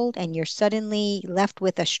 year old and you're suddenly left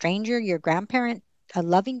with a stranger, your grandparent, a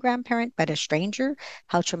loving grandparent, but a stranger,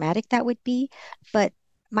 how traumatic that would be. But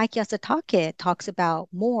Mike Yasutake talks about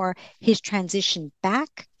more his transition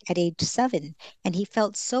back at age 7. And he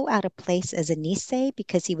felt so out of place as a Nisei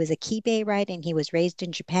because he was a Kibe, right? And he was raised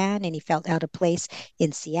in Japan and he felt out of place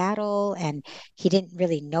in Seattle. And he didn't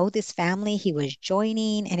really know this family he was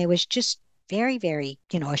joining. And it was just very, very,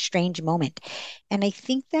 a strange moment. And I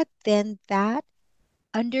think that then that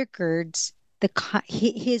undergirds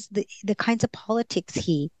the kinds of politics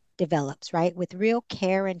he develops, right? With real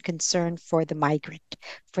care and concern for the migrant,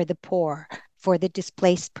 for the poor, for the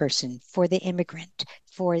displaced person, for the immigrant,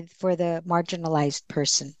 for the marginalized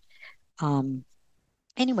person. Um,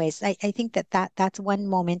 anyways, I think that's one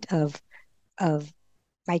moment of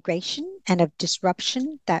migration and of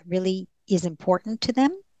disruption that really is important to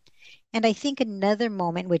them. And I think another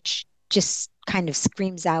moment which just kind of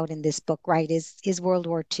screams out in this book, right, is World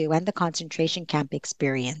War II and the concentration camp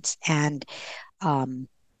experience. And um,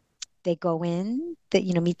 they go in that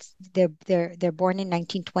they're born in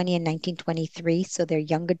 1920 and 1923, so they're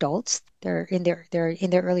young adults. They're in their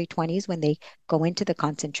early 20s when they go into the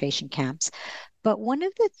concentration camps. But one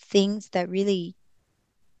of the things that really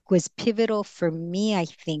was pivotal for me, I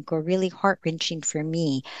think, or really heart-wrenching for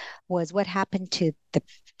me, was what happened to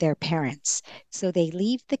their parents. So they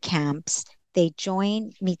leave the camps, they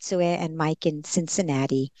join Mitsuye and Mike in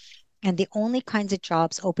Cincinnati, and the only kinds of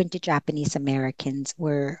jobs open to Japanese Americans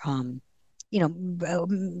were,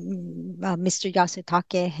 Mr.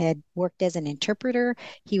 Yasutake had worked as an interpreter.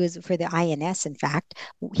 He was for the INS, in fact.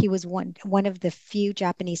 He was one of the few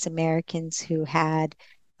Japanese Americans who had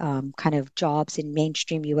kind of jobs in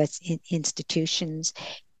mainstream U.S. institutions,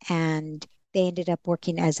 and they ended up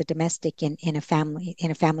working as a domestic in a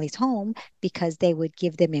family's home because they would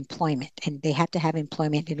give them employment, and they had to have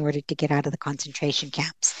employment in order to get out of the concentration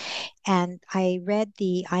camps. And I read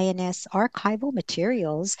the INS archival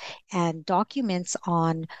materials and documents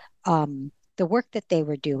on the work that they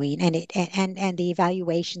were doing, and the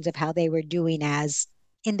evaluations of how they were doing as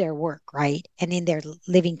in their work, right? And in their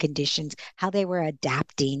living conditions, how they were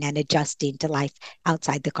adapting and adjusting to life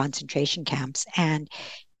outside the concentration camps. And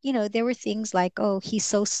there were things like, oh, he's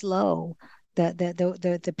so slow.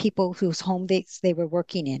 The people whose home they were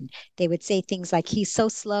working in, they would say things like, he's so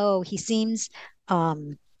slow.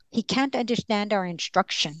 Um, he can't understand our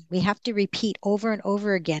instruction. We have to repeat over and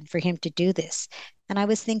over again for him to do this. And I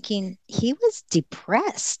was thinking, he was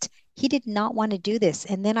depressed. He did not want to do this.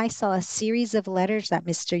 And then I saw a series of letters that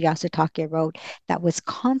Mr. Yasutake wrote that was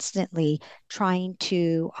constantly trying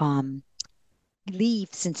to leave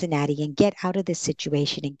Cincinnati and get out of this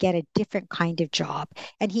situation and get a different kind of job.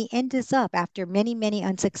 And he ends up, after many, many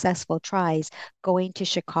unsuccessful tries, going to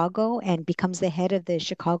Chicago and becomes the head of the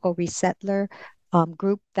Chicago resettler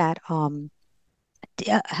group that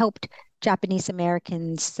helped Japanese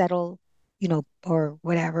Americans settle, or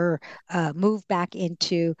whatever, move back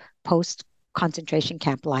into post concentration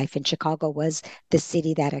camp life. And Chicago was the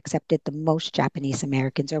city that accepted the most Japanese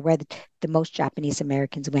Americans, or where the most Japanese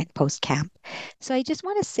Americans went post camp. So I just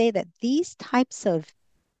want to say that these types of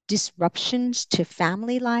disruptions to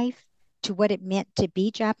family life, to what it meant to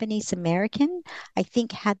be Japanese American, I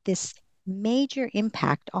think had this major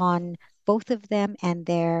impact on both of them and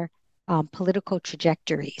their political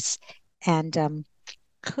trajectories. And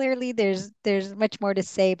clearly there's much more to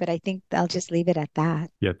say, but I think I'll just leave it at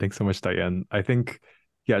that. Yeah, thanks so much, Diane. I think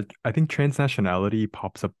transnationality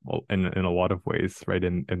pops up in a lot of ways, right,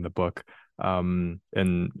 in the book. And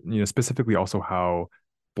specifically also how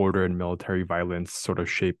border and military violence sort of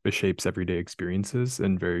shapes everyday experiences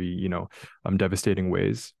in very, devastating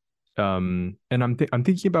ways. And I'm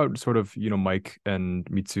thinking about sort of, Mike and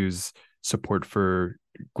Mitsu's support for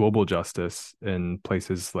global justice in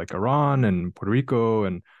places like Iran and Puerto Rico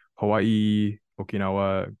and Hawaii,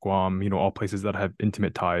 Okinawa, Guam, all places that have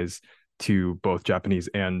intimate ties to both Japanese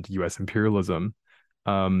and US imperialism.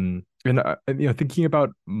 Thinking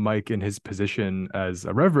about Mike in his position as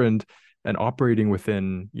a reverend and operating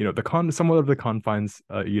within, somewhat of the confines,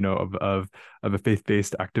 of a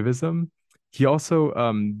faith-based activism. He also,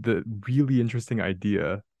 the really interesting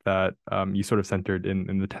idea that you sort of centered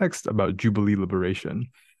in the text about Jubilee liberation,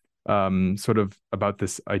 sort of about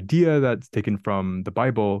this idea that's taken from the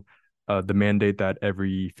Bible, the mandate that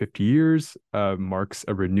every 50 years marks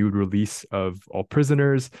a renewed release of all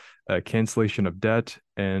prisoners, a cancellation of debt,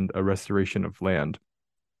 and a restoration of land.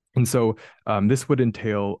 And so this would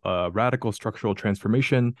entail a radical structural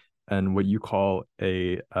transformation and what you call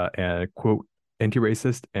a quote,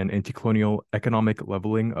 anti-racist and anti-colonial economic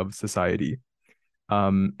leveling of society.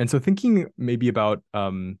 And so thinking maybe about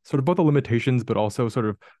sort of both the limitations, but also sort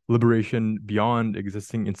of liberation beyond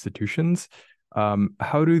existing institutions,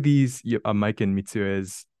 how do these Mike and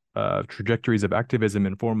Mitsuye's trajectories of activism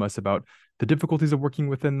inform us about the difficulties of working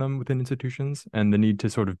within institutions, and the need to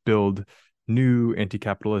sort of build new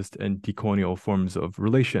anti-capitalist and decolonial forms of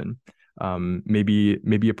relation?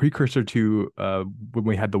 Maybe a precursor to when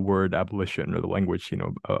we had the word abolition, or the language,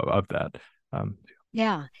 of that.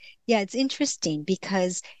 Yeah. Yeah, it's interesting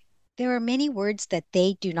because there are many words that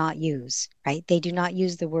they do not use, right? They do not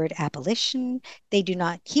use the word abolition. He did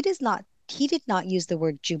not use the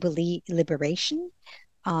word Jubilee liberation.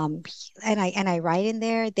 And I write in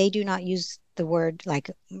there, they do not use the word,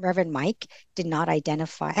 like Reverend Mike did not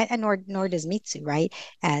identify, and nor does Mitsu, right,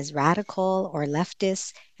 as radical or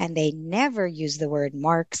leftist, and they never use the word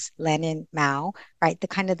Marx, Lenin, Mao, right, the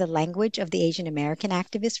kind of the language of the Asian American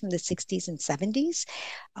activists from the 60s and 70s.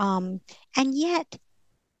 And yet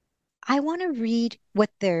I want to read what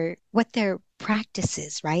their practice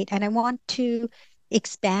is, right? And I want to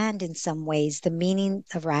expand in some ways the meaning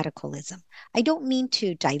of radicalism. I don't mean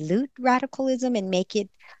to dilute radicalism and make it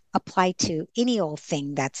apply to any old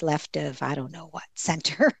thing that's left of, I don't know what,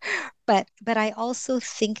 center. But I also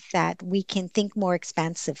think that we can think more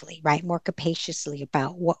expansively, right? More capaciously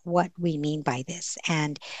about what we mean by this.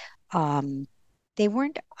 And they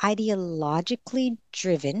weren't ideologically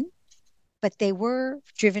driven, but they were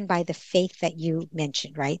driven by the faith that you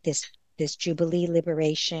mentioned, right? This Jubilee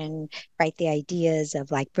liberation, right? The ideas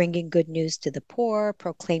of like bringing good news to the poor,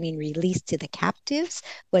 proclaiming release to the captives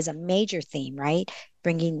was a major theme, right?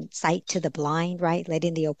 Bringing sight to the blind, right?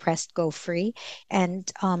 Letting the oppressed go free.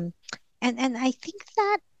 And I think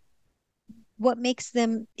that what makes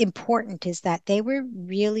them important is that they were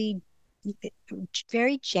really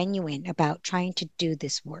very genuine about trying to do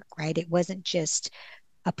this work, right? It wasn't just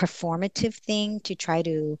a performative thing to try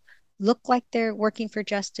to look like they're working for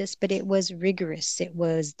justice, but it was rigorous. It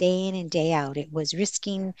was day in and day out. It was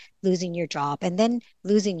risking losing your job and then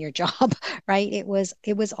losing your job, right? It was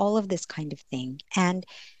all of this kind of thing. And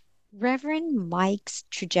Reverend Mike's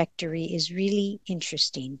trajectory is really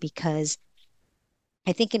interesting because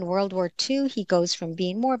I think in World War II, he goes from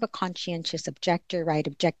being more of a conscientious objector, right?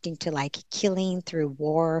 Objecting to like killing through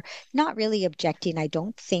war, not really objecting, I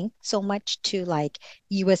don't think, so much to like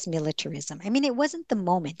US militarism. I mean, it wasn't the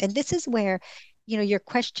moment. And this is where, your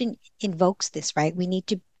question invokes this, right? We need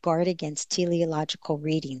to guard against teleological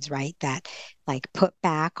readings, right? That like put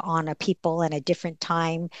back on a people and a different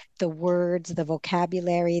time the words, the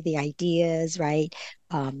vocabulary, the ideas, right?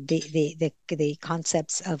 The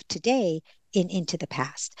concepts of today into the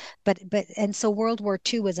past. And so World War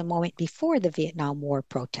II was a moment before the Vietnam War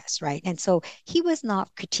protests, right? And so he was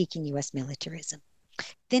not critiquing US militarism.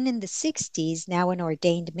 Then in the 60s, now an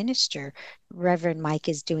ordained minister, Reverend Mike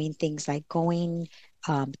is doing things like going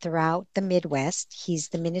throughout the Midwest. He's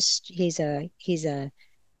the minister. He's a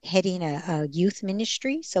heading a youth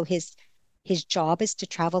ministry. So his job is to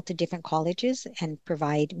travel to different colleges and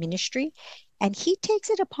provide ministry. And he takes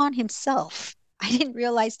it upon himself. I didn't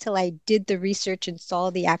realize till I did the research and saw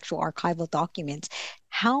the actual archival documents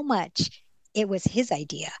how much it was his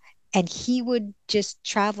idea. And he would just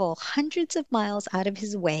travel hundreds of miles out of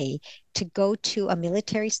his way to go to a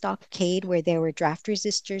military stockade where there were draft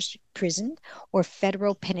resistors prisoned or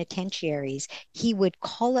federal penitentiaries. He would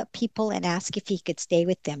call up people and ask if he could stay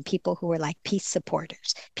with them, people who were like peace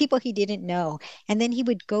supporters, people he didn't know. And then he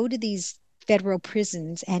would go to these federal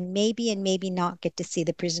prisons and maybe not get to see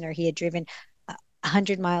the prisoner he had driven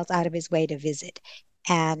 100 miles out of his way to visit.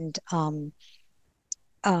 And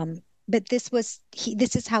but this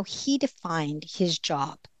is how he defined his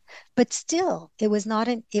job. But still, it was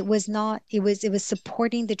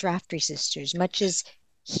supporting the draft resistors, much as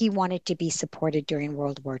he wanted to be supported during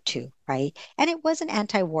World War II, right? And it was an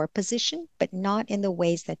anti-war position, but not in the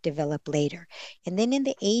ways that developed later. And then in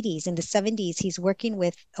the 80s, in the 70s, he's working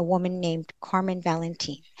with a woman named Carmen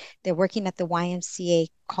Valentin. They're working at the YMCA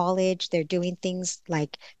college. They're doing things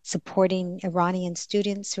like supporting Iranian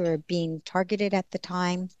students who are being targeted at the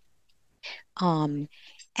time.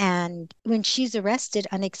 And when she's arrested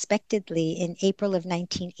unexpectedly in April of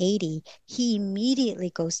 1980, he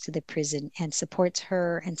immediately goes to the prison and supports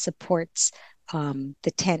her and supports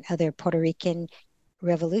the 10 other Puerto Rican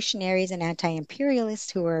revolutionaries and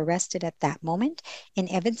anti-imperialists who were arrested at that moment in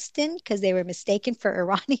Evanston because they were mistaken for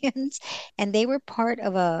Iranians, and they were part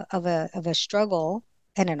of a struggle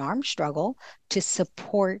and an armed struggle to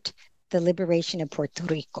support the liberation of Puerto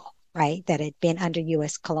Rico, right? That had been under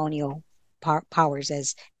U.S. colonial powers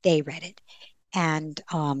as they read it. And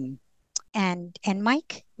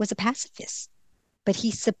Mike was a pacifist, but he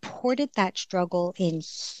supported that struggle in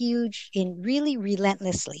really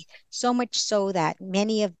relentlessly, so much so that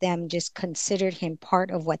many of them just considered him part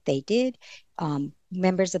of what they did.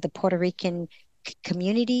 Members of the Puerto Rican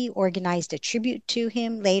community organized a tribute to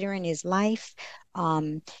him later in his life.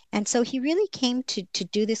 And so he really came to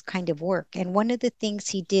do this kind of work. And one of the things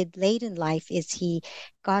he did late in life is he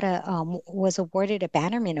was awarded a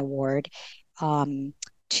Bannerman Award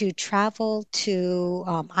to travel to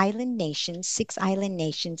island nations, 6 island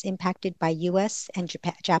nations impacted by US and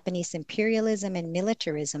Japanese imperialism and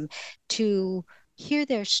militarism, to hear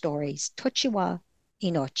their stories. Tochiwa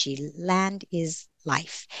Inochi, land is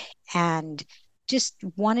life. And just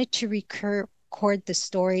wanted to record the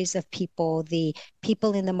stories of the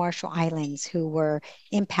people in the Marshall Islands who were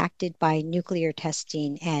impacted by nuclear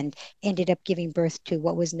testing and ended up giving birth to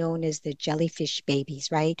what was known as the jellyfish babies,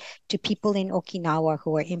 right? To people in Okinawa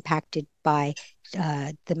who were impacted by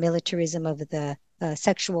the militarism of the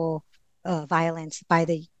sexual violence by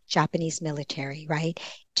the Japanese military, right?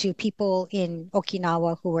 To people in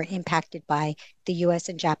Okinawa who were impacted by the US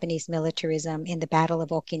and Japanese militarism in the Battle of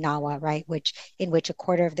Okinawa, right? In which a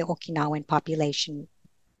quarter of the Okinawan population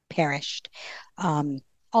perished. Um,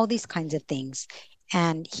 all these kinds of things.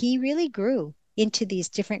 And he really grew into these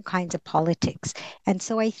different kinds of politics. And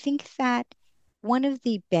so I think that one of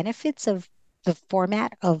the benefits of the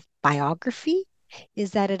format of biography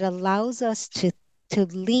is that it allows us to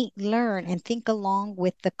learn and think along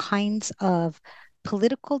with the kinds of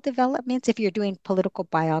political developments, if you're doing political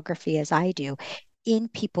biography as I do, in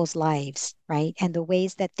people's lives, right? And the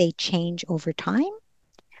ways that they change over time.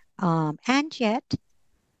 And yet,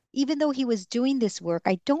 even though he was doing this work,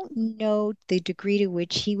 I don't know the degree to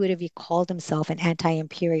which he would have called himself an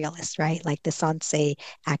anti-imperialist, right? Like the Sansei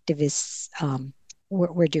activists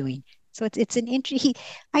were doing. So it's an interesting.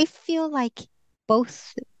 I feel like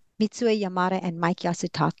both Mitsuye Yamada and Mike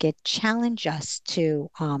Yasutake challenge us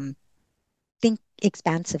to think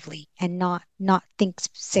expansively and not think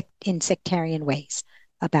in sectarian ways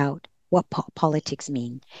about what politics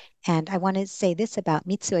mean. And I want to say this about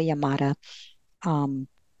Mitsuye Yamada. Um,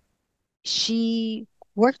 she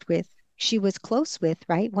worked with, she was close with,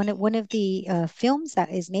 right? One of the films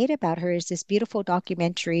that is made about her is this beautiful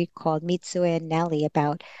documentary called Mitsuye and Nellie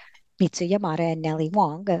about Mitsuye Yamada and Nellie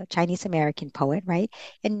Wong, a Chinese American poet, right?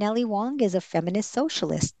 And Nellie Wong is a feminist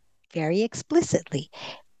socialist, very explicitly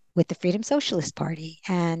with the Freedom Socialist Party.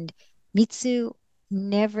 And Mitsu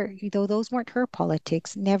never, though those weren't her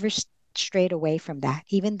politics, never strayed away from that,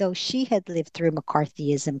 even though she had lived through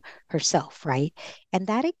McCarthyism herself, right? And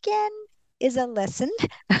that again is a lesson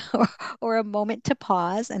or, or a moment to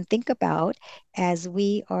pause and think about as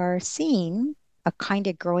we are seeing a kind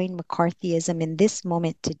of growing McCarthyism in this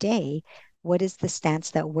moment today. What is the stance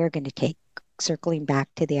that we're going to take? Circling back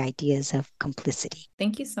to the ideas of complicity.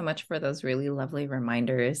 Thank you so much for those really lovely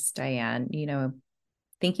reminders, Diane.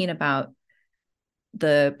 Thinking about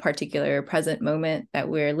the particular present moment that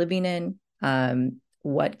we're living in,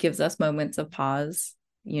 what gives us moments of pause,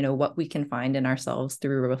 what we can find in ourselves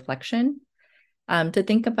through reflection, to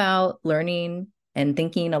think about learning and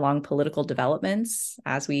thinking along political developments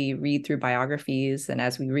as we read through biographies and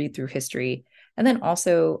as we read through history, and then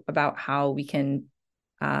also about how we can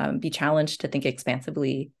be challenged to think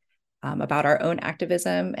expansively about our own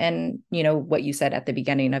activism, and what you said at the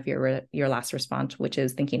beginning of your last response, which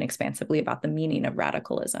is thinking expansively about the meaning of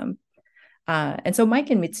radicalism. And so Mike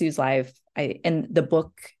and Mitsu's life, and the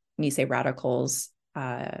book Nisei Radicals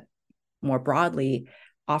more broadly,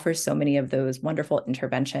 offers so many of those wonderful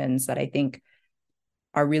interventions that I think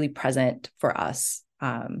are really present for us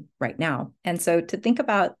right now. And so to think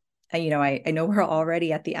about, I know we're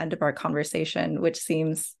already at the end of our conversation, which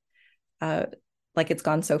seems like it's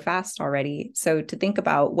gone so fast already. So to think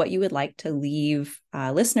about what you would like to leave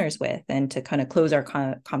listeners with, and to kind of close our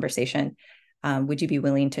conversation, would you be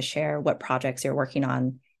willing to share what projects you're working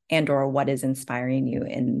on and or what is inspiring you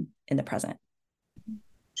in the present?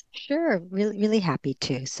 Sure, really, really happy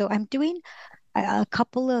to. So I'm doing a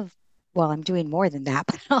couple of, well, I'm doing more than that,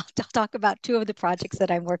 but I'll talk about two of the projects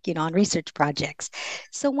that I'm working on, research projects.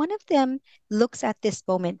 So one of them looks at this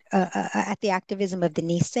moment, at the activism of the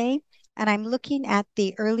Nisei, and I'm looking at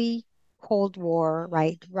the early Cold War,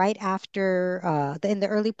 right after, in the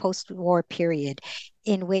early post-war period,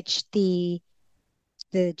 in which the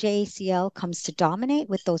JACL comes to dominate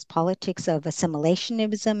with those politics of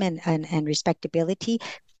assimilationism and respectability.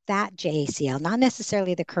 That JACL, not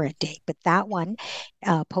necessarily the current day, but that one,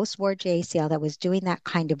 post-war JACL that was doing that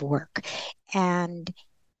kind of work. And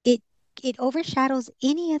it it overshadows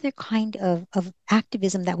any other kind of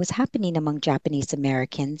activism that was happening among Japanese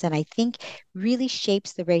Americans, and I think really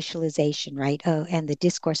shapes the racialization, right, and the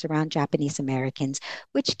discourse around Japanese Americans,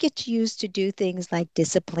 which gets used to do things like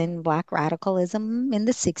discipline Black radicalism in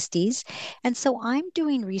the 60s. And so I'm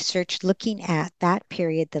doing research looking at that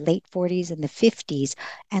period, the late 40s and the 50s,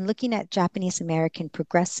 and looking at Japanese American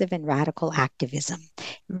progressive and radical activism,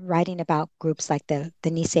 writing about groups like the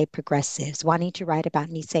Nisei progressives, wanting to write about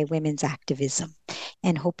Nisei women's activism,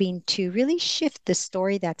 and hoping to really shift the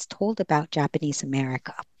story that's told about Japanese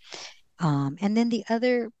America. And then the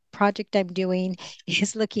other project I'm doing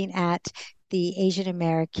is looking at the Asian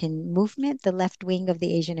American movement, the left wing of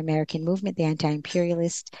the Asian American movement, the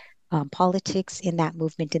anti-imperialist politics in that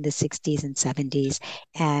movement in the 60s and 70s.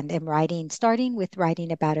 And am starting with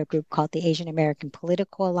writing about a group called the Asian American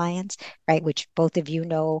Political Alliance, right, which both of you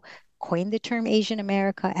know coined the term Asian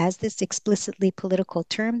America as this explicitly political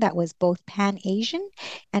term that was both pan-Asian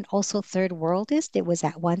and also third worldist. It was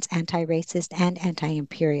at once anti-racist and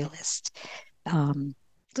anti-imperialist. So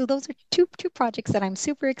those are two projects that I'm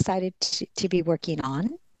super excited to be working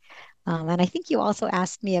on. And I think you also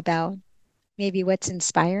asked me about maybe what's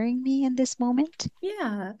inspiring me in this moment?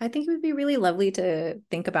 Yeah, I think it would be really lovely to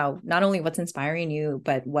think about not only what's inspiring you,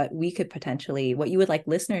 but what we could potentially, what you would like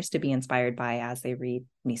listeners to be inspired by as they read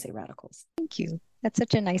Nisei Radicals. Thank you. That's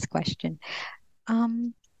such a nice question.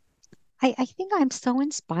 Um, I think I'm so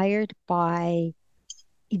inspired by,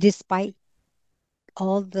 despite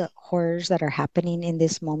all the horrors that are happening in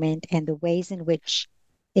this moment and the ways in which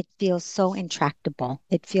it feels so intractable.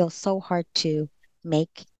 It feels so hard to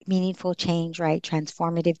make meaningful change, right?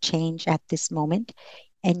 Transformative change at this moment.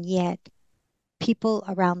 And yet, people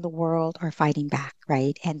around the world are fighting back,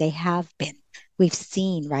 right? And they have been. We've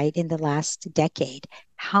seen, right, in the last decade,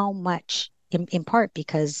 how much, in part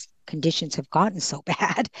because conditions have gotten so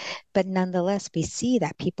bad, but nonetheless, we see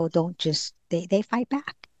that people don't just, they fight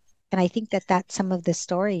back. And I think that that's some of the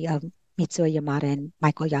story of Mitsuye Yamada and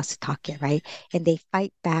Michael Yasutake, right? And they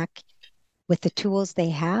fight back with the tools they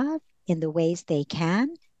have in the ways they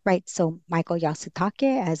can, right? So Michael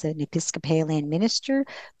Yasutake, as an Episcopalian minister,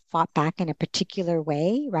 fought back in a particular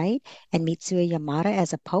way, right? And Mitsuye Yamada,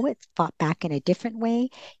 as a poet, fought back in a different way.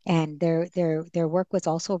 And their work was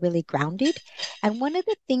also really grounded. And one of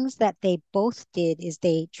the things that they both did is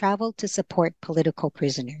they traveled to support political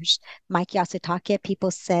prisoners. Mike Yasutake,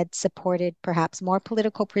 people said, supported perhaps more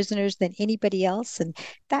political prisoners than anybody else. And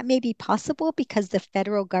that may be possible because the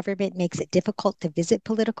federal government makes it difficult to visit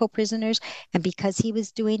political prisoners. And because he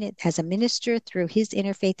was doing it as a minister through his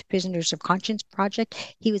Interfaith Prisoners of Conscience project,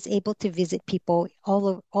 he was able to visit people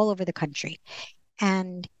all over the country.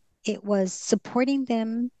 And it was supporting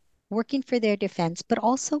them, working for their defense, but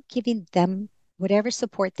also giving them whatever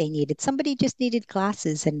support they needed. Somebody just needed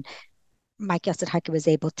glasses, and Mike Yasutake was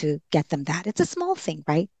able to get them that. It's a small thing,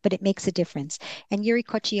 right? But it makes a difference. And Yuri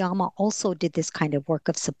Kochiyama also did this kind of work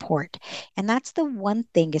of support. And that's the one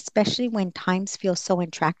thing, especially when times feel so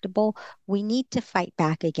intractable, we need to fight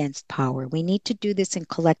back against power. We need to do this in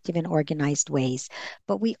collective and organized ways.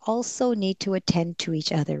 But we also need to attend to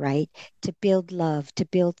each other, right? To build love, to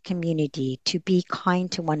build community, to be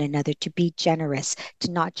kind to one another, to be generous, to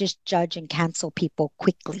not just judge and cancel people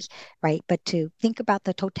quickly, right? But to think about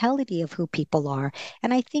the totality of who people are.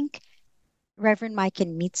 And I think Reverend Mike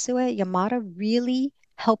and Mitsuye Yamada really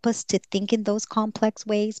help us to think in those complex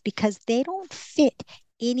ways because they don't fit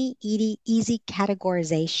any easy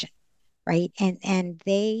categorization, right? And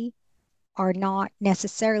they are not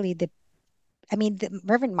necessarily the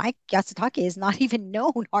Reverend Mike Yasutake is not even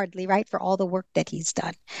known hardly, right, for all the work that he's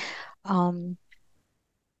done. Um,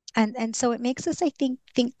 and so it makes us, I think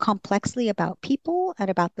complexly about people and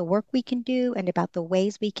about the work we can do and about the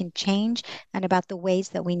ways we can change and about the ways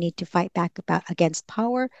that we need to fight back about against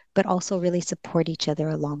power, but also really support each other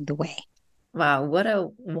along the way. Wow, what a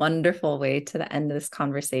wonderful way to the end of this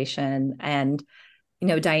conversation. And,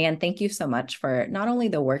 Diane, thank you so much for not only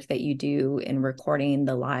the work that you do in recording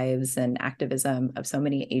the lives and activism of so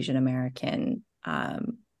many Asian American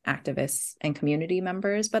activists and community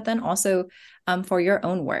members, but then also for your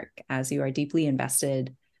own work as you are deeply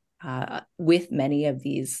invested with many of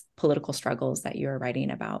these political struggles that you're writing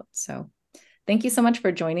about. So thank you so much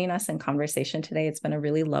for joining us in conversation today. It's been a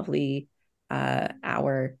really lovely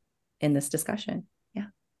hour in this discussion. Yeah.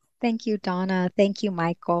 Thank you, Donna. Thank you,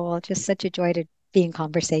 Michael. Just such a joy to be in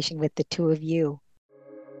conversation with the two of you.